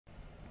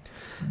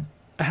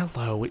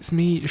Hello, it's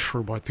me,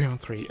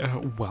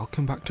 Shrewboy313.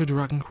 Welcome back to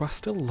Dragon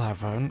Quest XI.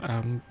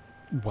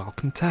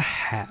 Welcome to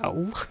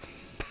hell.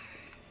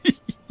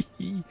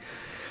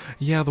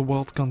 Yeah, the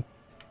world's gone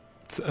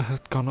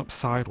up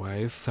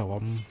sideways,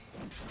 so,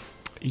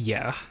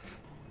 yeah.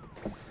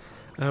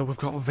 We've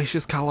got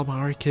vicious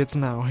calamari kids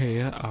now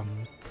here,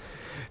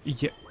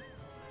 yeah,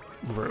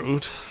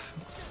 rude.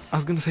 I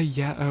was gonna say,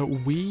 yeah,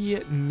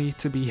 we need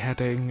to be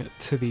heading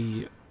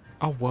to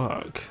our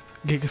work.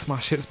 Giga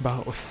Smash hits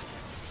both.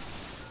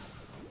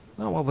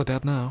 Oh, well, they're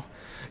dead now.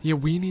 Yeah,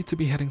 we need to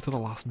be heading to the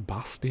Last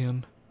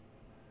Bastion.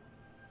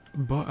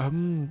 But,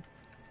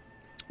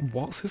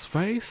 what's his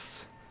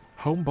face?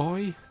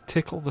 Homeboy?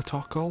 Tickle the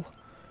Tockle?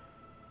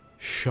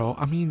 Sure,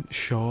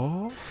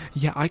 sure.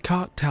 Yeah, I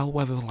can't tell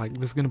whether, like,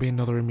 there's gonna be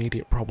another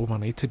immediate problem I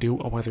need to do,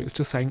 or whether it's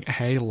just saying,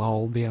 hey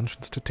lol, the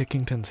entrance to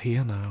Tickington's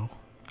here now.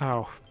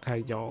 Oh,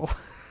 hey y'all.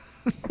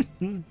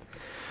 I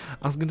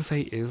was gonna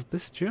say, is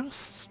this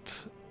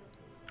just...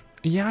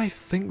 Yeah, I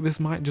think this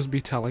might just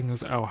be telling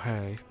us, oh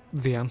hey,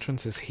 the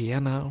entrance is here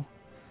now.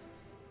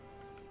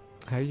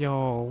 Hey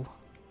y'all.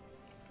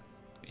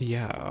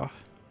 Yeah.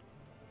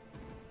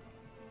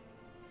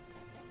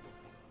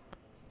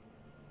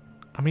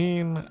 I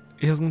mean,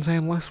 I was gonna say,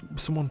 unless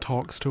someone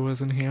talks to us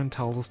in here and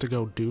tells us to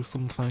go do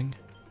something.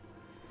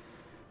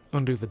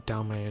 Undo the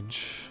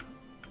damage.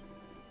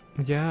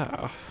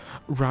 Yeah.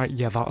 Right,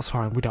 yeah, that's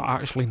fine. We don't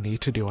actually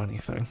need to do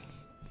anything.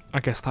 I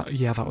guess that,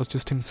 yeah, that was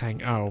just him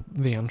saying, oh,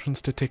 the entrance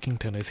to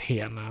Tickington is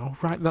here now.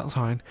 Right, that's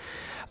fine.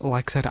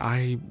 Like I said,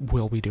 I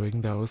will be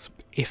doing those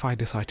if I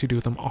decide to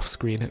do them off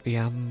screen at the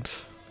end.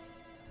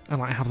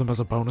 And like have them as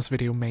a bonus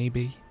video,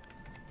 maybe.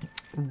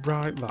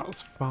 Right, that's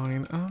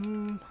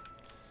fine.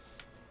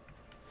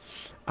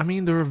 I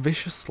mean, there are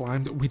vicious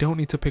slimes. We don't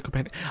need to pick up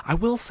any... I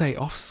will say,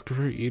 off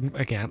screen,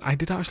 again, I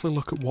did actually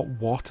look at what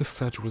water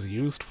sedge was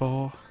used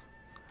for.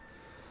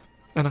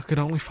 And I could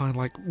only find,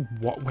 like,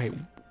 what... Wait...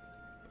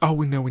 Oh,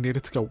 we know we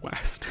needed to go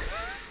west.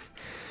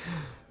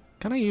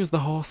 Can I use the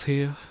horse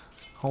here?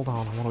 Hold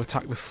on, I want to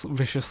attack this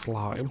vicious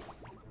slime.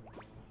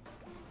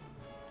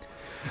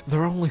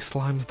 They're only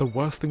slimes. The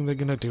worst thing they're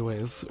gonna do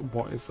is...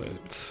 What is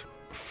it?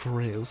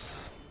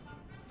 Frizz.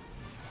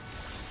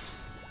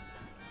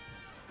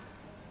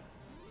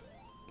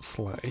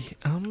 Slay.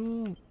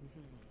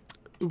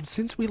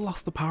 Since we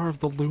lost the power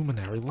of the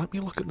Luminary, let me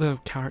look at the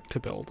character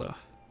builder.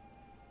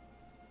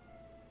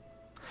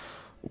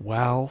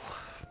 Well...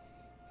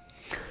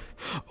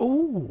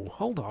 Oh,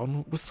 hold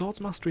on. Was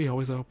Swords Mastery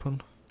always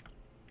open?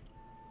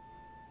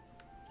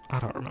 I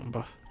don't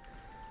remember.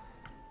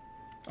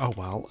 Oh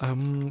well,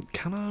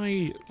 can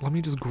I... Let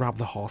me just grab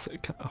the horse.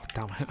 Oh,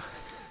 damn it.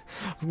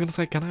 I was gonna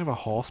say, can I have a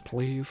horse,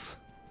 please?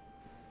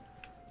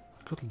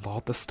 Good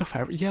lord, there's stuff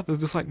everywhere. Yeah, there's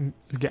just like,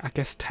 I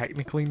guess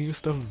technically new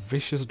stuff.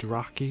 Vicious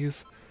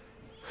Drakis.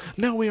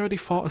 No, we already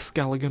fought a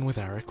Skelligan with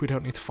Eric. We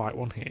don't need to fight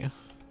one here.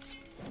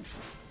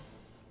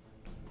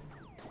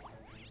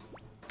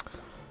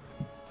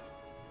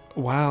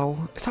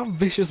 Well, it's that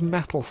vicious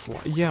metal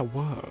slot. Yeah,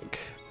 work.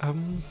 I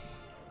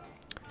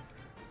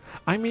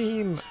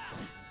mean...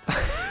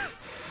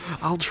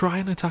 I'll try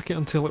and attack it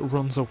until it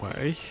runs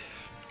away.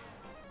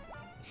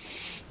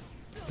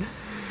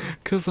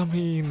 Because, I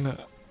mean,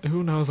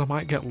 who knows, I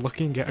might get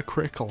lucky and get a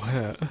critical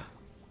hit.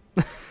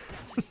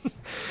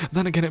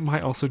 Then again, it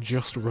might also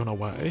just run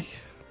away.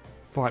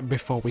 Like,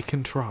 before we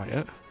can try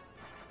it.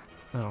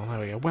 Oh, there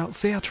we go. Well,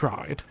 see, I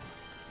tried.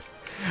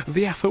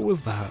 The effort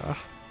was there.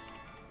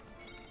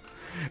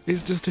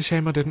 It's just a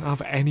shame I didn't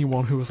have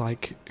anyone who was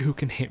like, who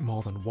can hit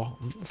more than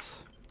once.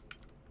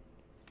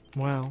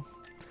 Well,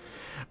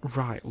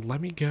 right,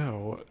 let me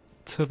go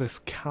to this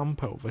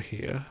camp over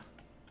here.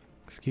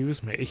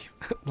 Excuse me,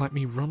 let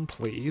me run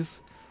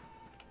please.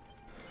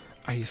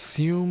 I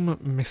assume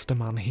Mr.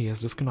 Man here is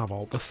just gonna have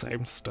all the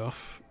same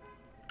stuff.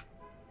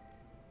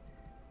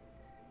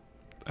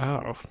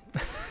 Oh.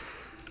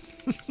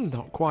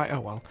 Not quite, oh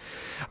well.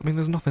 I mean,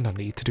 there's nothing I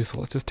need to do, so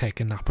let's just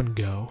take a nap and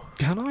go.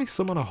 Can I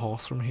summon a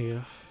horse from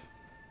here?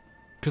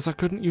 Because I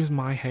couldn't use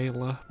my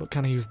Hailer, but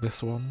can I use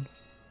this one?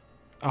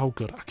 Oh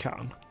good, I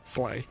can.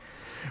 Slay.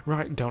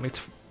 Right, don't need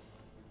to...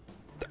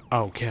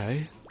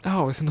 Okay.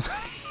 Oh, it's another...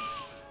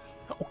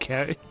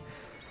 Okay.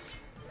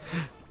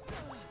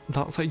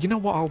 That's like, you know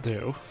what I'll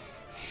do?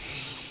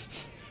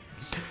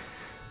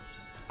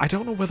 I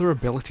don't know whether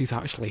abilities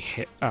actually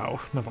hit...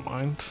 Oh, never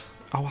mind.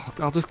 Oh,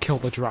 I'll just kill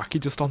the Draki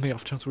just on the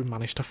off chance we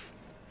manage to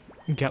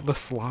get the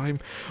slime.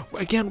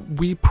 Again,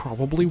 we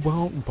probably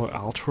won't, but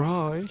I'll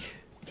try.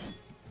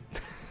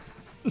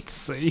 Let's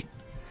see.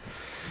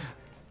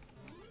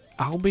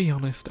 I'll be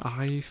honest,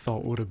 I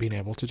thought we would have been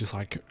able to just,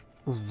 like,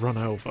 run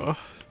over.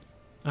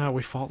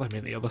 We fought them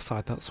in the other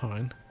side, that's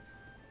fine.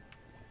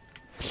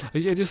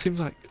 It just seems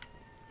like...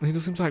 It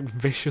just seems like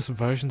vicious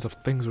versions of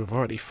things we've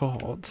already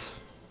fought.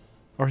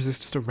 Or is this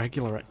just a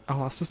regular...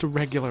 Oh, that's just a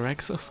regular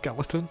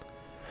exoskeleton.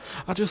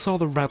 I just saw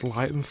the red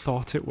light and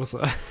thought it was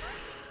a...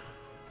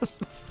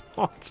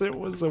 thought it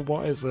was a...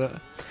 What is it?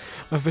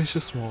 A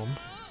vicious one.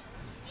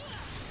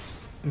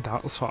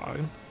 That's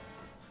fine.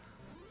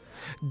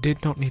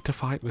 Did not need to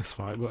fight this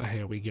fight, but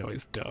here we go,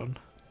 it's done.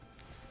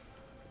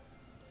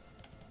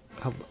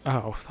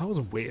 Oh, that was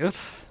weird.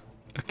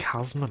 A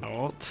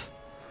Cosmonaut.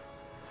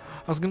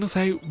 I was gonna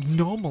say,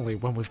 normally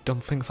when we've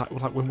done things like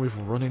when we've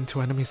run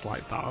into enemies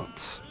like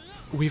that,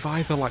 we've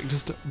either like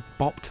just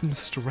bopped them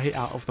straight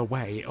out of the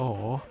way,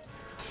 or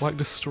like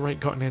just straight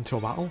gotten into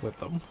a battle with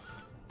them.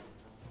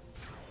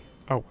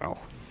 Oh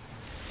well.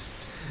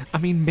 I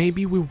mean,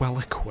 maybe we're well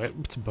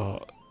equipped,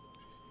 but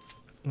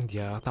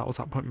yeah, that was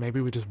that point.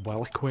 Maybe we're just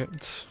well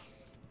equipped,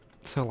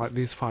 so like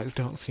these fights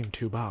don't seem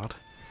too bad.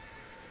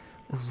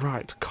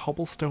 Right,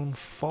 Cobblestone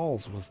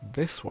Falls was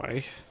this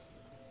way.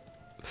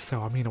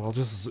 So, I mean, we'll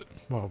just,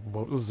 well,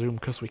 won't zoom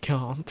because we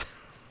can't.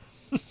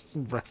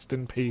 Rest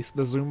in peace,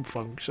 the zoom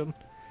function.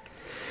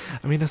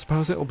 I mean, I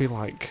suppose it'll be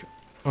like,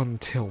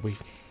 until we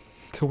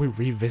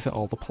revisit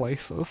all the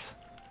places.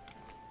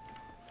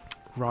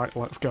 Right,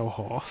 let's go,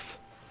 horse.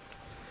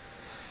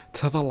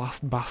 To the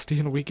Last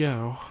Bastion we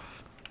go.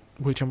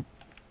 Which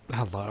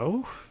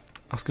hello?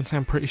 I was gonna say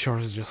I'm pretty sure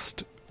it's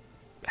just,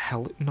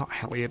 not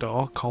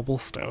Heliodor,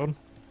 Cobblestone.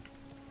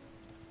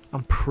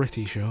 I'm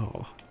pretty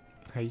sure.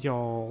 Hey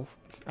y'all.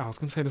 I was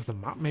gonna say, does the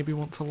map maybe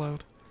want to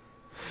load?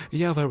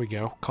 Yeah, there we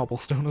go.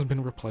 Cobblestone has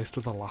been replaced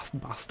with the Last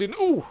Bastion.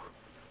 Ooh!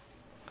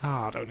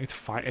 Ah, I don't need to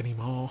fight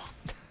anymore.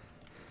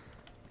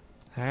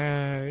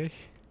 Hey.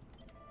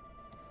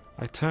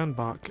 I turned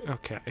back.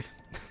 Okay.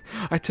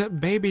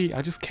 Baby,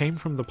 I just came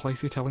from the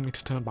place you're telling me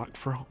to turn back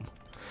from.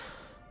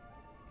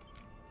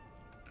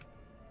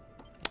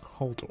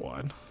 Hold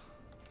on.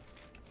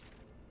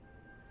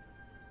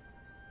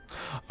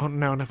 Oh,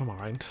 no, never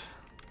mind.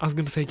 I was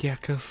going to say, yeah,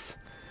 because...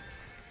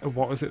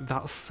 What was it?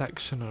 That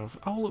section of...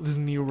 Oh, look, there's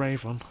a new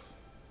raven.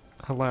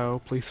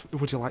 Hello, please,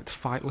 would you like to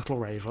fight, little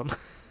raven?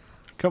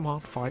 Come on,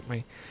 fight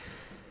me.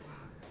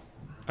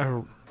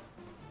 Oh,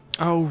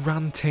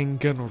 ranting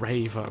and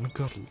raven.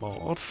 Good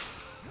lord.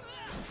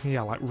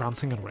 Yeah, like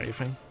ranting and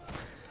raving.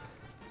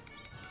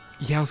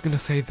 Yeah, I was going to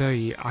say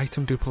the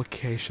item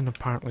duplication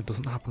apparently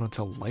doesn't happen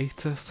until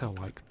later, so,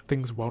 like,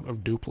 things won't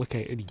have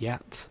duplicated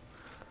yet.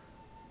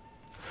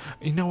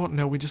 You know what?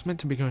 No, we just meant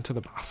to be going to the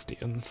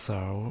Bastion,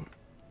 so...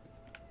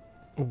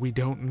 We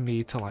don't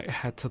need to, like,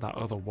 head to that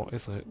other... What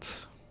is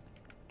it?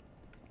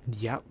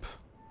 Yep.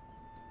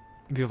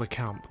 The other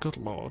camp. Good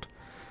lord.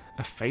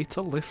 A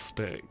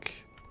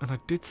fatalistic. And I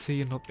did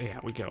see another... Yeah,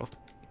 we go.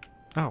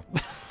 Oh.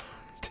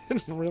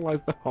 Didn't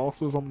realise the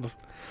horse was on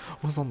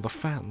the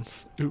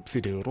fence.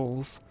 Oopsie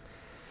doodles.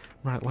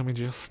 Right, let me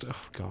just...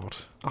 Oh, God.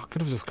 I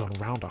could have just gone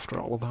around after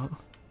all of that.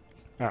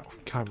 Oh,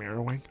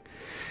 Chimera Wing.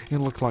 It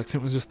looked like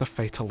it was just the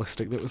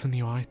fatalistic that was a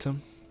new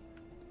item.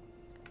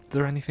 Is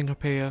there anything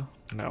up here?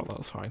 No,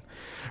 that's fine.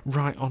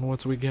 Right,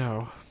 onwards we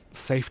go.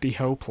 Safety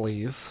ho,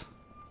 please.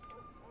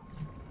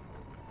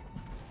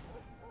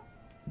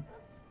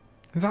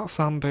 Is that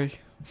Sandy?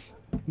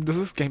 Does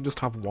this game just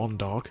have one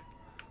dog?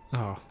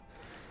 Oh.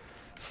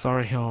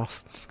 Sorry,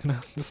 horse.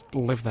 Just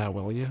live there,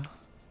 will you?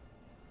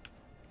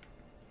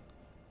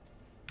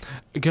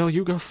 Girl,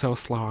 you go so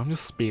slow. I'm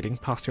just speeding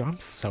past you.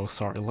 I'm so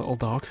sorry, little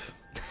dog.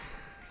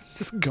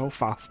 Just go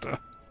faster.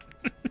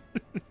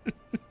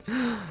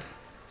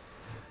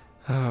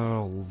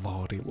 Oh,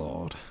 lordy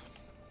lord.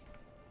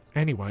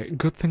 Anyway,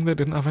 good thing they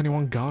didn't have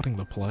anyone guarding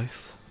the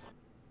place.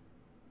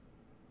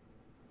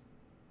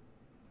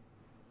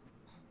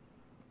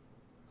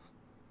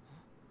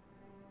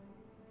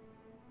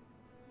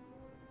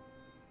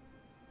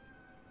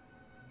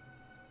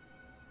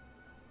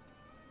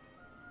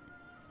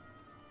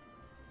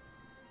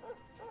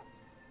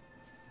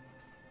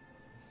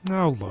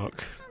 Oh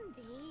look,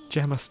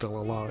 Gemma's still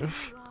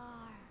alive.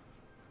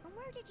 And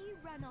where did you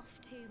run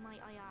off to, might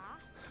I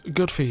ask?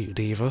 Good for you,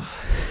 Diva.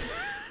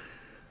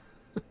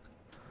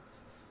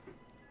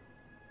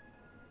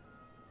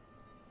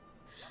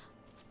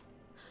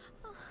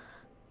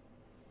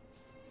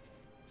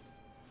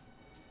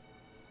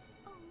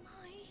 Oh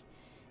my,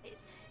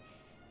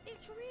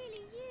 it's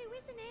really you,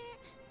 isn't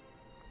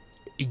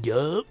it?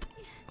 Yup.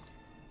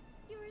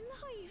 You're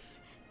alive,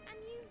 and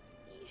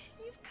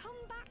you've come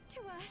back to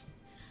us.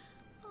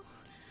 Oh,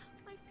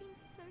 I've been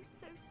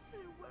so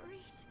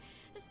worried,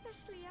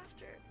 especially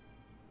after,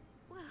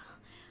 well,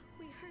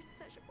 we heard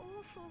such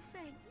awful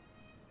things.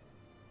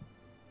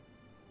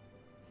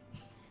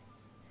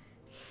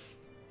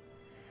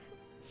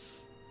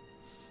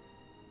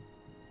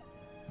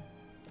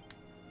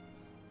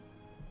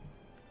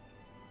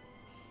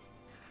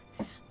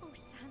 Oh,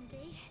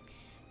 Sandy,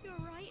 you're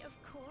right, of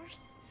course.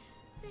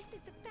 This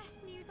is the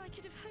best news I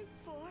could have hoped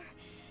for,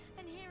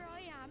 and here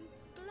I am,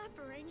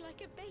 blubbering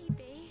like a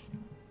baby.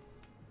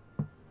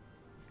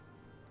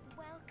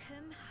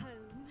 Welcome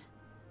home.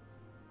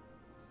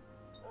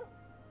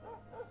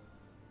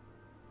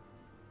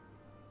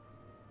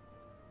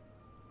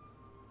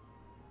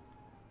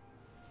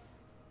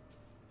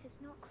 It's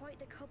not quite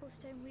the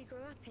cobblestone we grew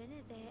up in,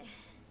 is it?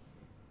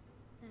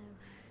 No,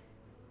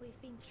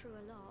 we've been through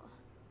a lot.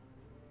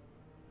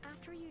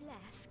 After you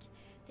left,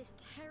 this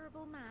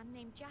terrible man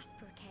named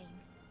Jasper came.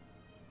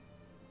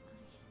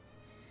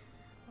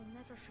 I'll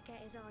never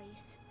forget his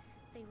eyes.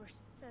 They were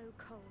so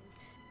cold.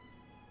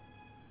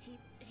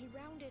 He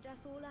rounded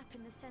us all up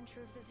in the center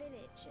of the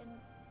village, and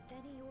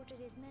then he ordered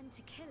his men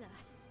to kill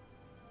us.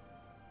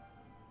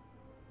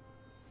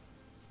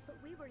 But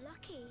we were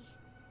lucky.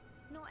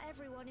 Not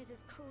everyone is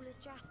as cruel as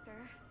Jasper.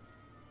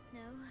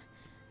 No,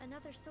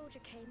 another soldier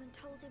came and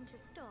told him to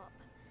stop.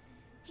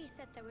 He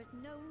said there was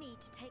no need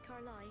to take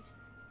our lives.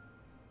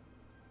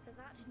 But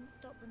that didn't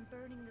stop them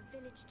burning the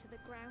village to the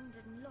ground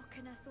and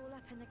locking us all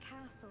up in the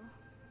castle.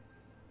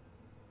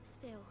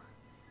 Still,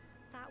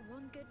 that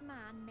one good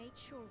man made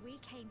sure we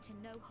came to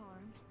no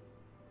harm.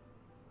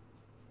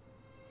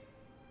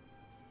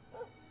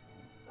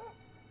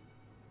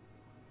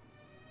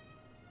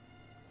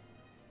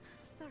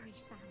 Sorry,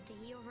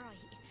 Sandy, you're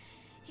right.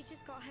 He's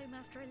just got home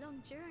after a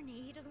long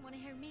journey. He doesn't want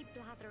to hear me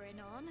blathering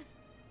on.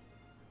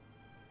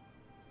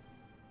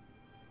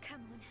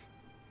 Come on,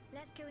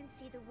 let's go and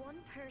see the one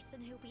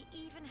person who'll be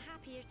even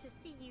happier to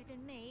see you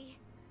than me.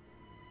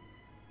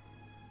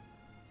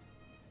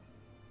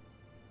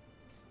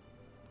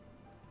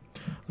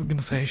 I was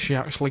gonna say, is she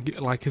actually,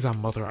 like, is our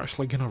mother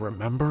actually gonna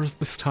remember us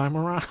this time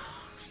around?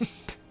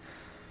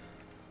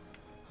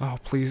 Oh,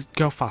 please,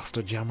 go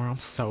faster, Gemma. I'm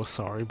so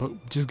sorry,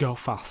 but just go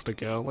faster,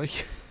 girlie.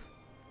 Is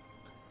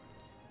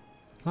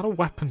that a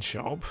weapon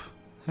shop?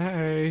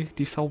 Hey,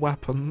 do you sell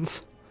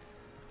weapons?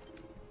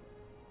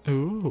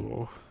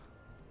 Ooh.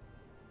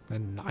 A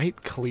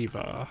night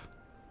cleaver.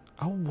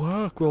 Oh,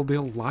 work will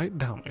deal light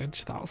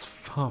damage. That's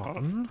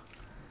fun.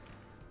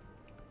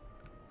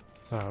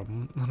 I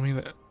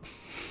mean,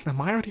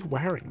 am I already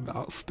wearing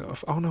that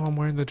stuff? Oh no, I'm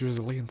wearing the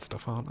Drizzly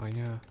stuff, aren't I?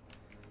 Yeah.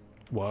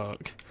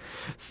 Work.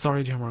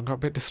 Sorry, Gemma, I got a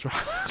bit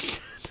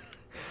distracted.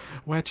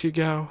 Where'd you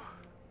go?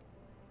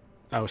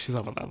 Oh, she's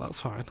over there, that's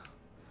fine.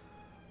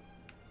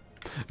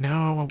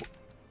 No,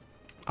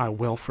 I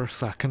will for a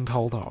second,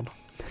 hold on.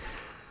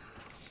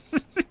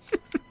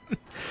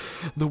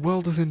 The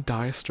world is in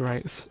dire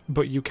straits,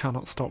 but you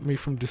cannot stop me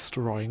from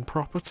destroying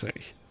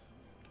property.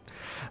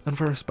 And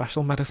for a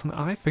special medicine,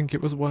 I think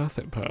it was worth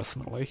it,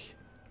 personally.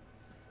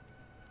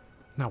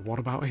 Now, what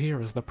about here?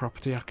 Is there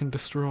property I can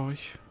destroy?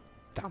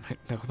 Damn it,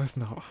 no, there's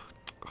not.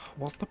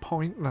 What's the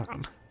point, then?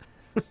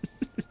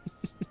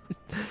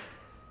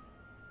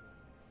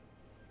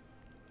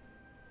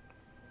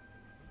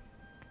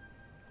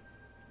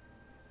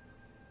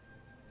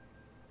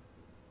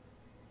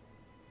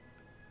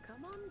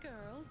 Come on,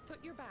 girls,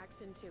 put your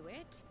backs into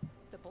it.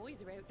 The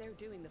boys are out there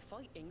doing the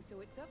fighting, so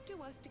it's up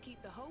to us to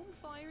keep the home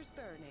fires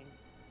burning.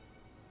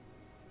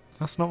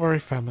 That's not very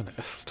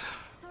feminist.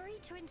 Sorry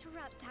to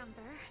interrupt,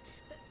 Amber,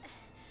 but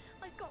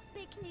I've got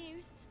big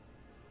news.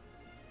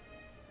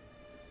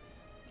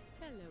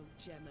 Hello,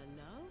 Gemma,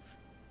 love.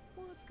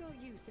 What's got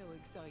you so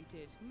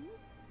excited, hmm?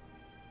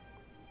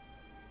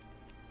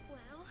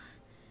 Well,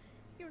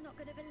 you're not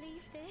going to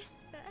believe this,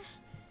 but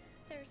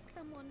there's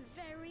someone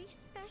very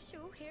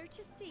special here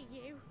to see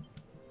you.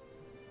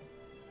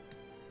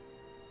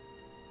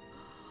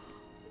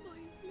 My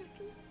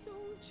little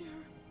soldier.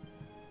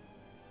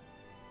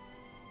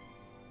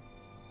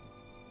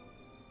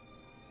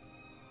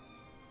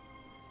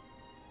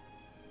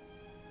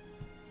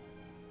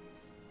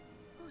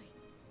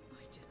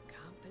 I just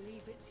can't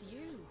believe it's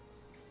you.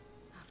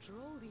 After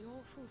all the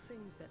awful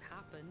things that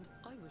happened,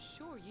 I was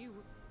sure you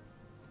were...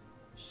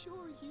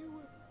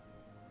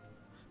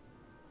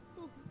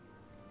 Oh.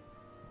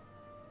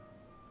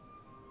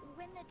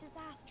 When the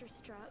disaster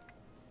struck,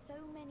 so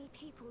many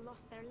people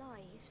lost their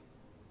lives.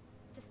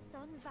 The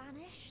sun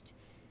vanished,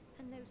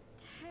 and those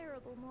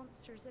terrible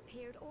monsters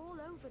appeared all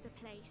over the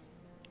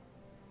place.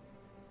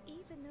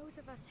 Even those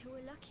of us who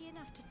were lucky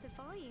enough to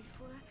survive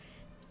were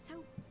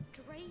so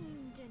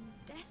drained and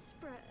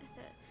desperate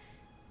that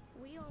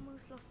we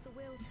almost lost the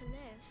will to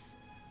live.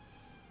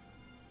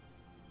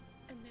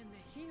 And then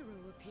the hero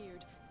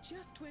appeared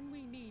just when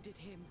we needed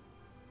him.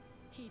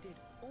 He did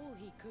all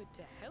he could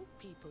to help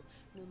people,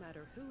 no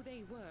matter who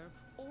they were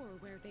or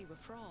where they were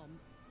from.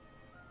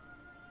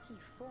 He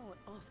fought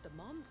off the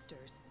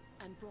monsters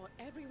and brought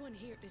everyone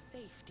here to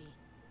safety.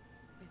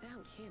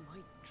 Without him,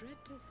 I dread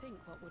to think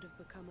what would have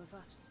become of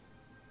us.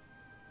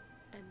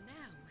 And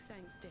now,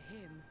 thanks to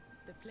him,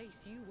 the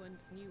place you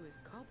once knew as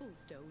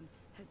Cobblestone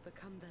has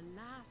become the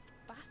Last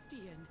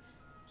Bastion,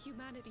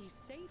 humanity's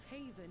safe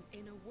haven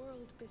in a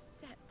world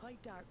beset by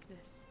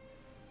darkness.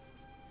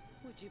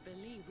 Would you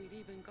believe we've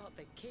even got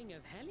the King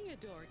of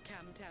Heliodor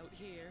camped out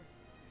here?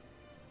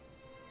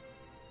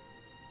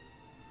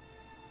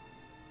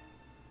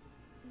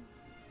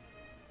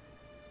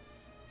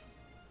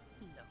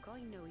 Look, I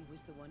know he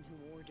was the one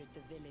who ordered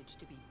the village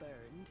to be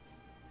burned,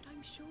 but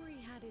I'm sure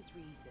he had his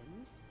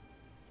reasons.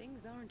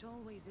 Things aren't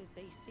always as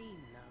they seem,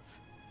 love.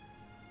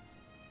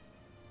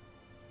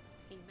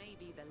 He may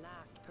be the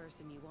last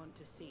person you want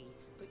to see,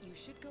 but you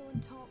should go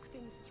and talk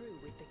things through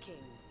with the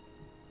king.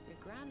 Your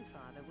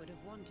grandfather would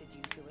have wanted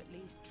you to at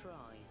least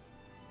try.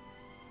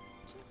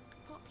 Just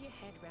pop your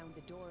head round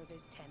the door of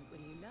his tent, will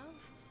you,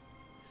 love?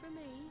 For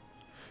me.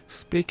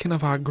 Speaking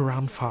of our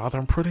grandfather,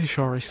 I'm pretty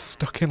sure he's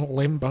stuck in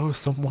limbo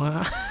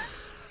somewhere.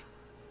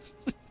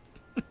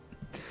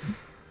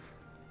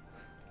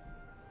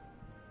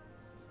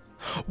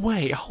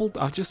 Wait, hold.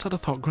 I just had a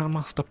thought.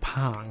 Grandmaster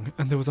Pang,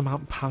 and there was a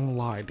Mount Pang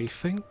Lai. Do you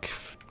think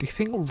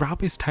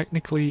Rab is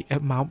technically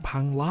at Mount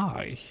Pang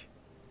Lai?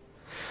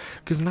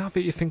 Because now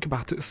that you think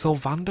about it,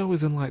 Sylvando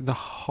is in like the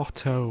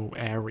Hotto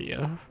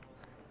area,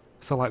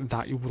 so like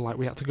that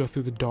we had to go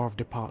through the door of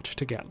departure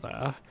to get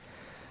there.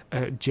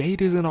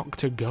 Jade is in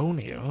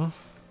Octagonia,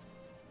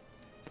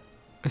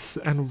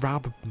 and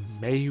Rab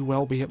may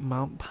well be at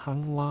Mount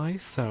Pang Lai.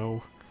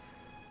 So,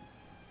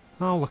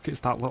 oh look, it's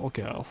that little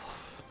girl.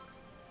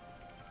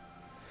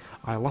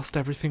 I lost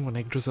everything when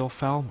Yggdrasil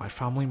fell. My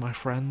family, my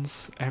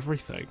friends,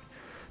 everything.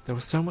 There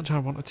was so much I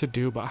wanted to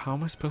do, but how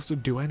am I supposed to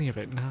do any of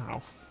it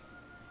now?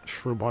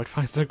 Shrewboyd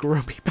finds a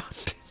grubby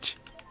bandage.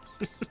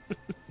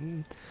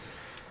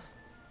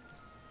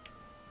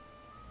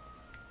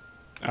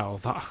 Oh,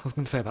 I was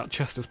going to say that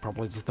chest is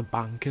probably just the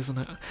bank, isn't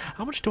it?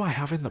 How much do I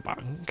have in the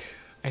bank?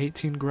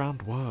 18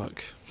 grand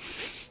work.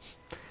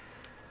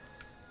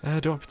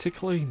 Do I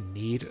particularly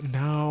need...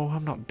 No,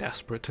 I'm not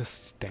desperate to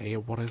stay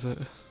at... What is it?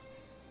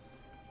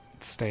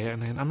 Stay at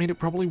an inn. I mean, it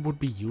probably would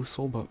be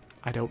useful, but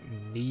I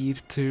don't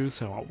need to,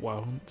 so I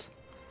won't.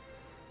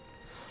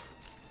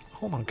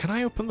 Hold on, can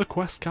I open the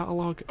quest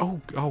catalogue?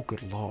 Oh,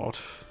 good lord.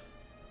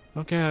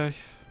 Okay,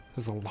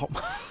 there's a lot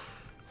more.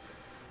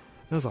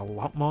 There's a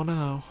lot more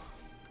now.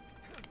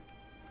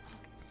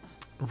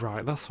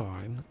 Right, that's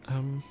fine.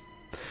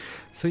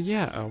 So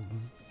yeah,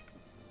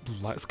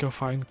 let's go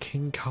find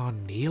King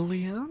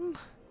Carnelian?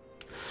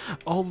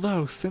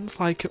 Although, since,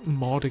 like,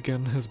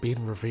 Mordigan has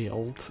been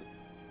revealed,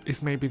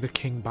 is maybe the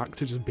king back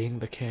to just being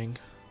the king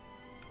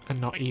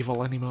and not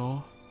evil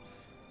anymore?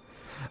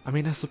 I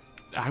mean,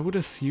 I would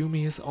assume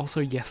he is. Also,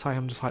 yes, I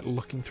am just like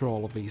looking through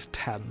all of these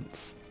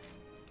tents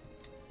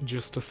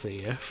just to see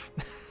if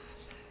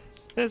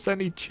there's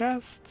any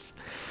chests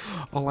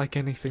or like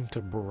anything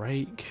to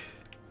break.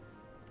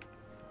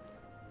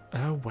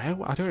 Where?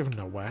 I don't even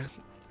know where.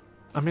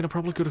 I mean, I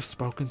probably could have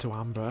spoken to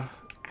Amber.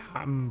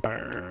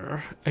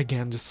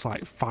 Again, just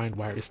like find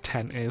where his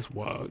tent is,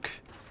 work.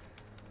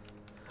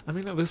 I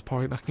mean, at this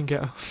point, I can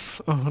get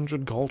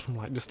 100 gold from,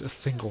 like, just a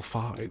single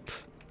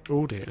fight.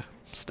 Oh dear, I'm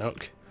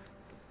stuck.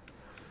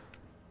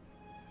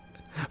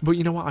 But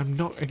you know what, I'm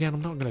not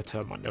going to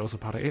turn my nose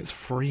up at it. It's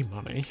free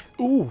money.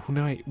 Ooh,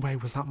 no,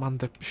 wait, was that man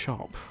the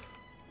shop?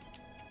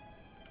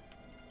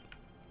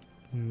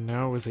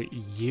 No, is it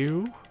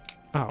you?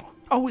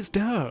 Oh, it's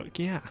Dirk,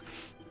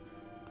 yes.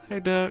 Hey,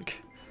 Dirk.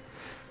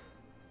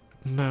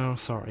 No,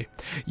 sorry.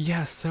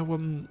 Yeah, so,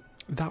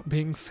 that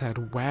being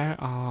said, where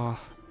are...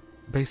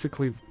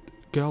 Basically,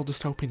 girl,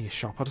 just open your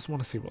shop. I just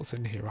want to see what's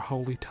in here. A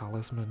holy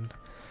talisman.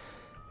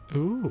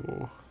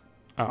 Ooh.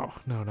 Oh,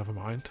 no, never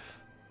mind.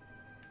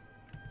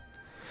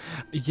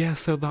 Yeah,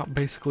 so that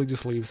basically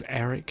just leaves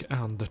Eric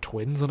and the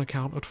twins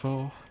unaccounted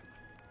for.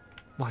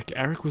 Like,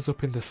 Eric was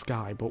up in the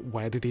sky, but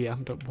where did he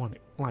end up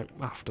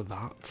after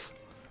that?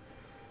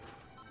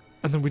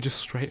 And then we just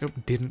straight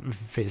up didn't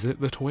visit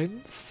the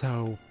twins,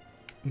 so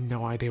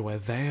no idea where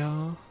they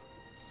are.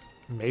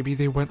 Maybe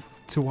they went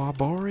to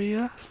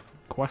Arborea?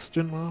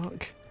 Question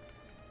mark?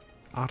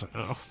 I don't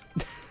know.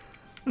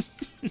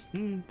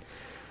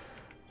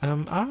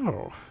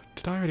 Oh,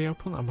 did I already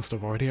open that? I must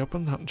have already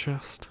opened that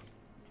chest.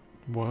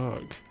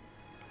 Work.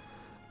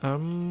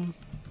 Another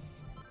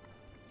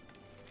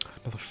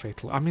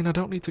fatal... I mean, I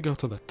don't need to go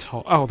to the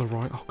top... Oh, the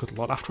royal... Oh, good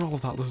lord. After all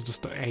of that, there's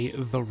just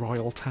the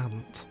royal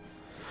tent.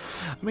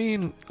 I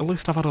mean, at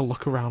least I've had a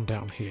look around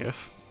down here.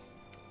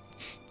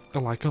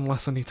 Like,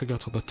 unless I need to go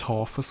to the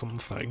top for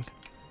something.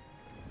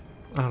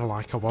 And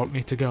I won't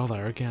need to go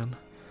there again.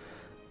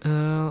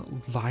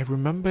 I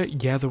remember,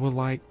 yeah, there were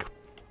like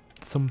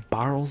some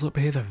barrels up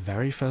here the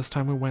very first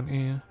time we went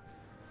here.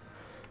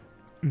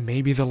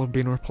 Maybe they'll have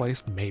been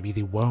replaced, maybe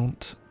they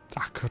won't.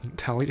 I couldn't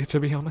tell you, to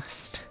be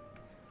honest.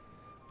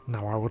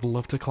 Now, I would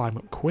love to climb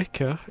up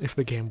quicker if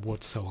the game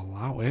would so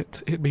allow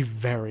it. It'd be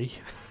very...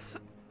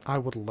 I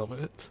would love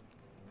it.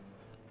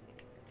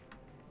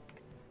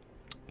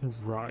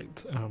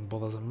 Right, but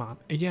there's a man.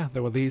 Yeah,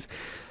 there were these...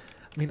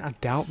 I mean, I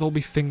doubt there'll be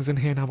things in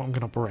here now, but I'm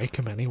going to break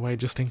them anyway,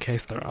 just in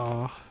case there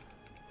are.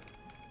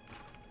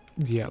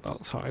 Yeah,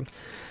 that's fine.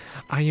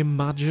 I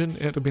imagine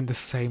it'd have been the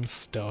same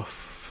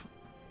stuff.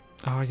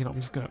 Oh, you know, I'm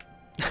just going to...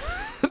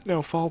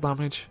 No, fall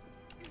damage.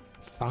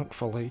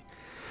 Thankfully.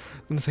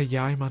 I'm going to say,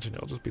 yeah, I imagine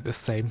it'll just be the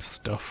same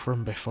stuff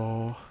from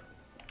before.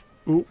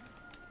 Ooh.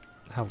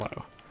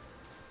 Hello.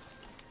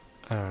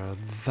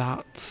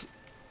 That...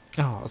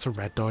 Oh, that's a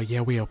red door.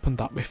 Yeah, we opened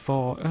that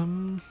before.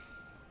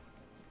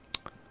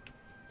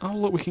 Oh,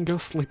 look, we can go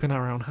sleep in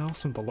our own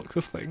house from the looks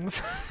of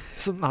things.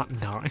 Isn't that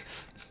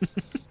nice?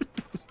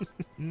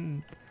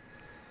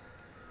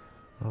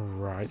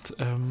 Right,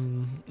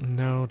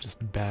 no,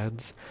 just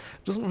beds.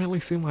 Doesn't really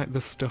seem like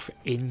there's stuff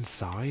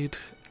inside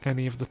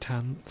any of the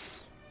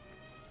tents.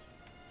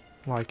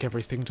 Like,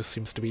 everything just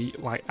seems to be,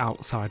 like,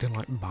 outside in,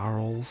 like,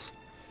 barrels.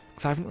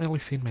 Because I haven't really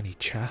seen many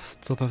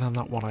chests other than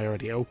that one I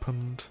already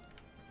opened.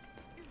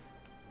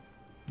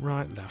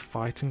 Right, they're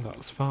fighting,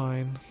 that's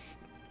fine.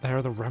 There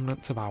are the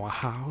remnants of our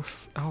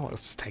house. Oh,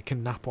 let's just take a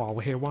nap while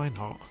we're here, why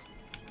not?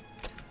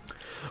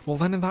 Well,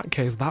 then in that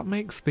case, that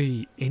makes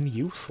the inn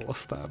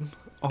useless then.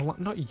 Or, like,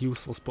 not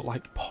useless, but,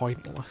 like,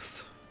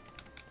 pointless.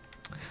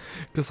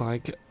 Because,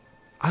 like,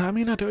 I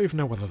mean, I don't even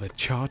know whether they'd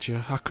charge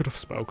you. I could have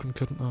spoken,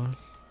 couldn't I?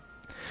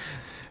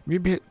 Be a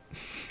bit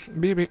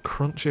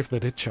crunchy if they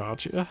did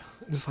charge you.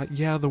 It's like,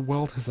 yeah, the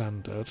world has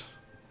ended,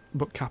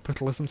 but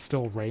capitalism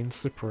still reigns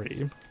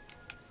supreme.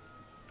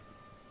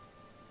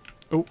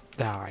 Oh,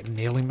 I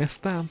nearly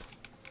missed them.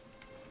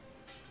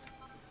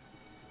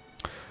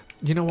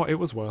 You know what? It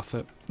was worth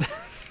it.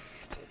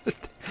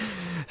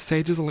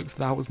 Sage's Elixir,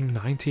 that was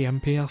 90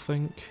 MP, I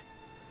think.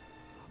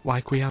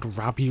 Like, we had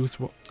Rabu's...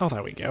 Oh,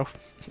 there we go.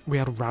 We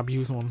had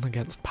Rabu's one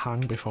against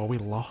Pang before we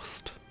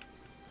lost.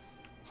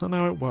 So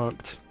now it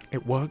worked.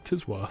 It worked,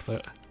 it's worth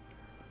it.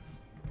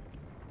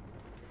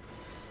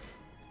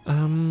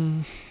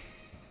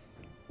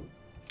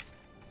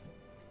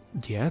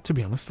 Yeah, to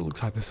be honest, it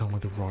looks like there's only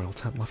the royal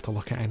tent left to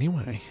look at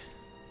anyway.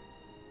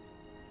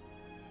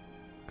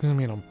 I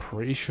mean, I'm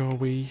pretty sure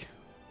we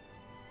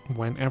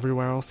went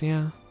everywhere else,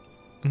 yeah.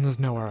 And there's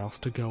nowhere else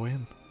to go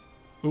in.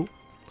 Oh,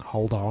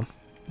 hold on.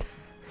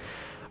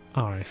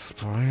 I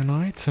spy an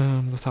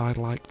item that I'd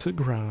like to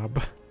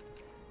grab.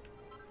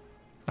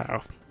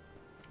 Oh.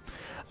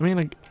 I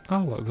mean, oh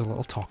look, there's a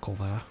little toggle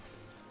there.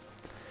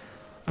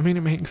 I mean,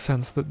 it makes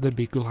sense that there'd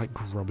be, like,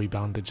 grubby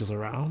bandages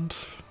around.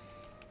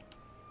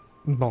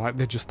 But, like,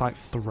 they just, like,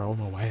 throw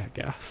them away, I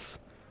guess.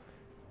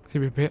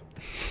 It'd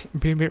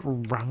be a bit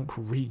rank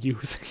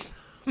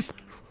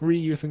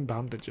reusing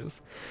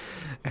bandages.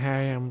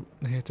 Hey, I'm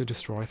here to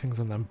destroy things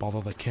and then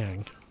bother the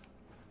king.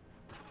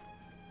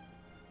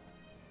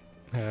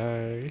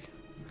 Hey.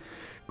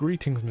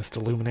 Greetings,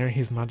 Mr. Luminary.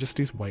 His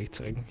Majesty's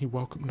waiting. He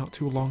woke up not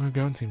too long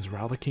ago and seems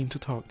rather keen to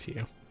talk to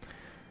you.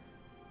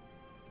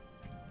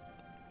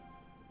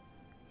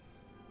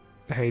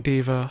 Hey,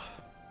 Diva.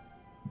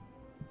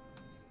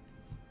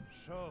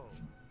 So,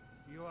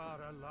 you are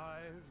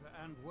alive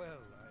and well,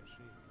 I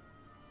see.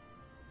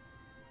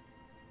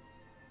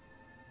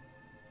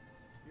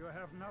 You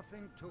have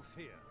nothing to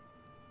fear.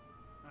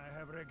 I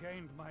have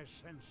regained my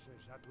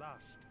senses at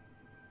last.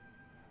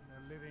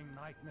 The living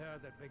nightmare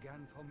that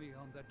began for me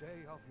on the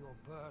day of your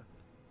birth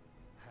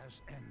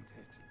has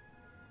ended.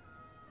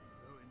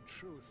 Though in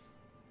truth,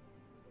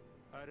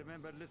 I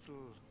remember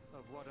little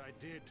of what I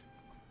did.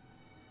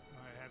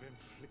 I have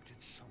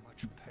inflicted so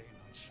much pain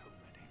on so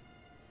many.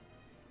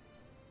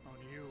 On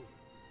you.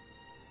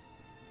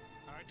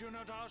 I do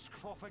not ask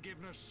for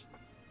forgiveness.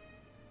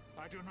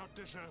 I do not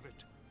deserve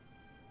it.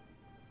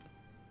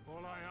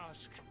 All I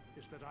ask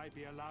is that I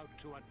be allowed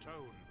to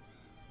atone.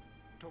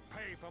 To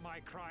pay for my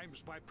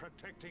crimes by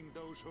protecting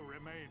those who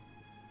remain.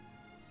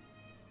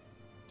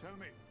 Tell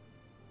me,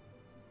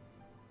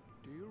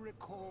 do you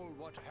recall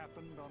what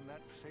happened on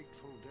that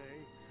fateful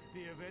day?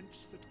 The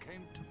events that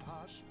came to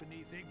pass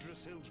beneath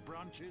Yggdrasil's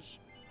branches?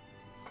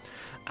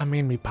 I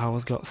mean, my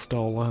powers got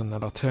stolen,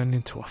 then I turned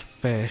into a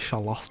fish, I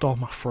lost all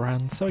my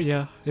friends, so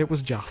yeah, it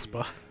was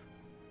Jasper.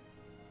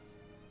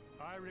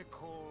 I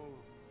recall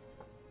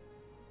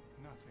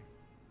nothing.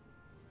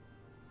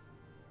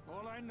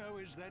 All I know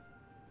is that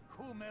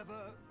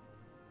whomever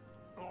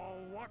or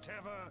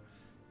whatever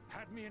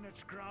had me in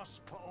its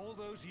grasp for all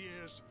those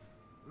years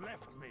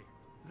left me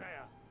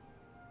there.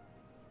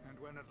 And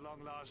when at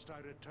long last I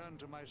returned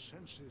to my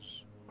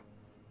senses,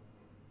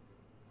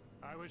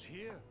 I was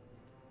here.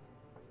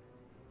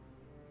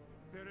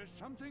 There is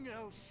something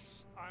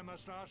else I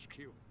must ask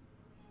you.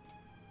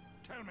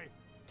 Tell me,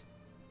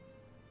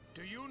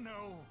 do you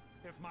know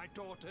if my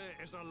daughter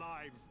is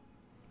alive?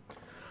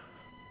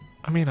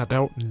 I mean, I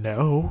don't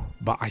know,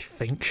 but I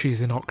think she's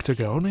in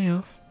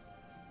Octagonia.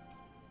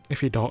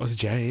 If your daughter's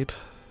Jade.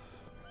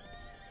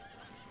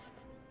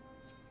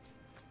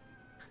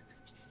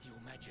 Your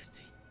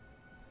Majesty,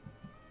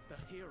 the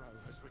hero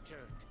has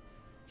returned.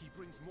 He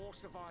brings more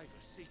survivors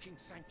seeking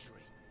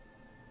sanctuary.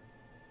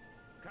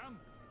 Come.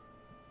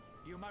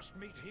 You must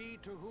meet he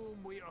to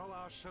whom we owe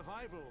our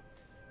survival,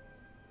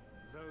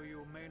 though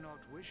you may not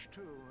wish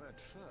to at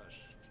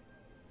first.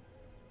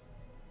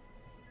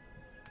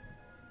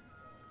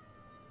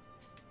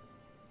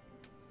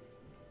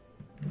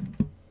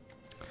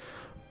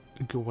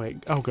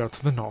 Wait, I'll go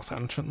to the north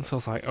entrance. I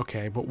was like,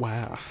 okay, but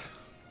where?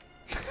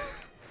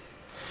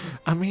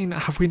 I mean,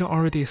 have we not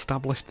already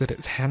established that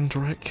it's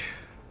Hendrik?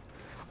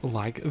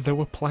 Like, there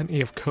were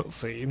plenty of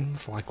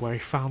cutscenes, like where he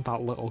found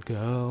that little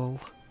girl.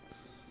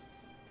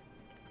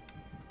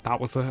 That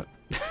was it.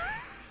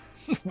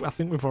 I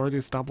think we've already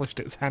established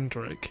it's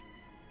Hendrik.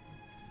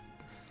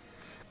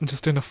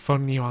 Just in a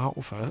fun new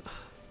outfit.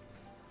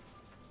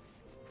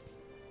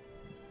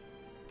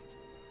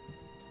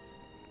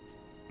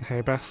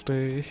 Hey,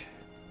 bestie.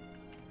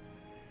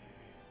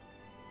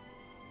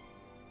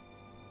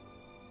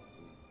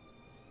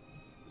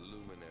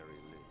 Luminary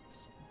lives.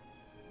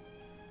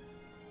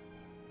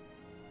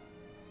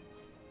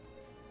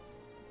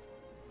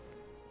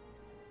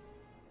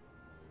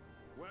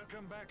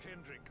 Welcome back,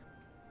 Hendrik.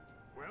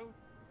 Well,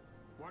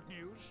 what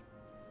news?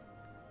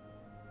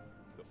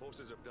 The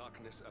forces of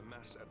darkness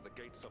amass at the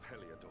gates of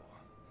Heliodor.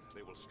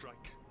 They will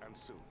strike, and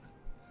soon.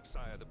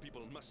 Sire, the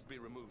people must be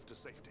removed to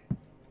safety.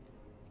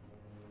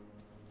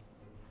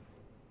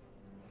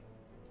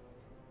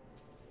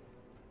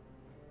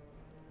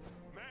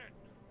 Men!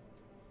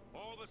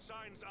 All the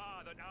signs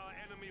are that our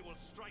enemy will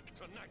strike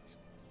tonight.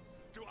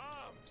 To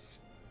arms!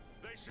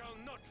 They shall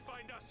not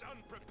find us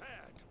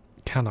unprepared.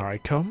 Can I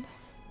come?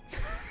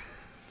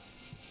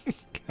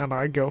 Can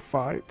I go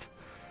fight?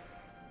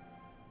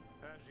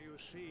 As you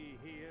see,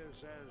 he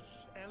is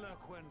as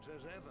eloquent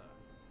as ever.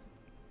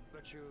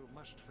 But you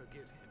must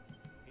forgive him.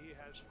 He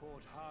has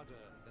fought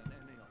harder than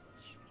any of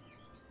us.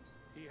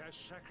 He has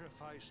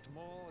sacrificed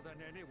more than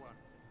anyone.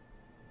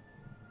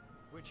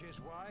 Which is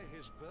why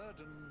his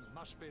burden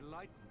must be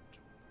lightened.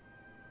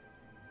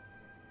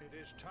 It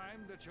is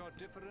time that your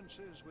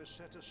differences were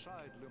set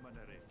aside,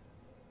 Luminary.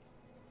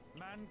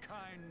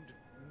 Mankind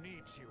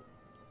needs you.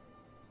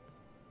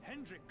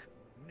 Hendrik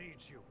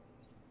needs you.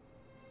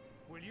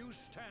 Will you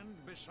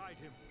stand beside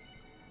him?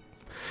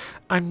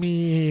 I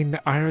mean,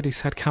 I already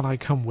said can I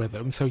come with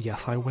him, so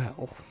yes I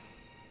will.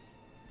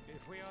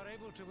 If we are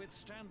able to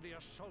withstand the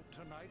assault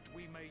tonight,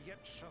 we may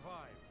yet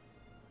survive.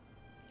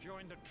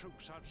 Join the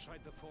troops outside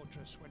the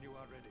fortress when you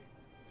are ready.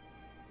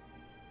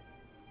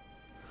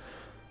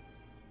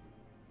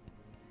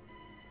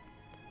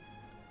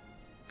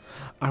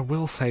 I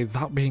will say,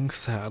 that being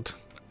said,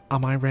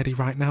 am I ready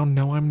right now?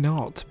 No, I'm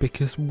not,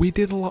 because we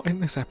did a lot in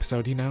this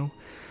episode, you know?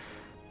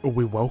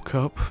 We woke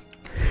up.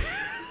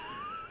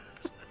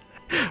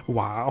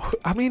 Wow.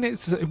 I mean,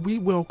 we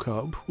woke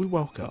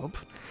up,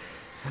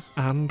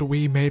 and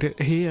we made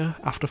it here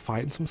after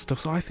fighting some stuff,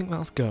 so I think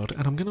that's good,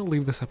 and I'm going to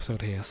leave this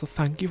episode here, so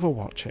thank you for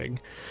watching.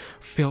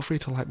 Feel free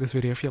to like this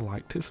video if you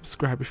liked it,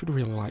 subscribe if you'd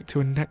really like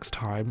to, and next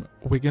time,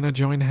 we're going to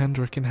join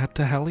Hendrik and head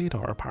to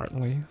Helidor,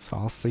 apparently, so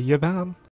I'll see you then.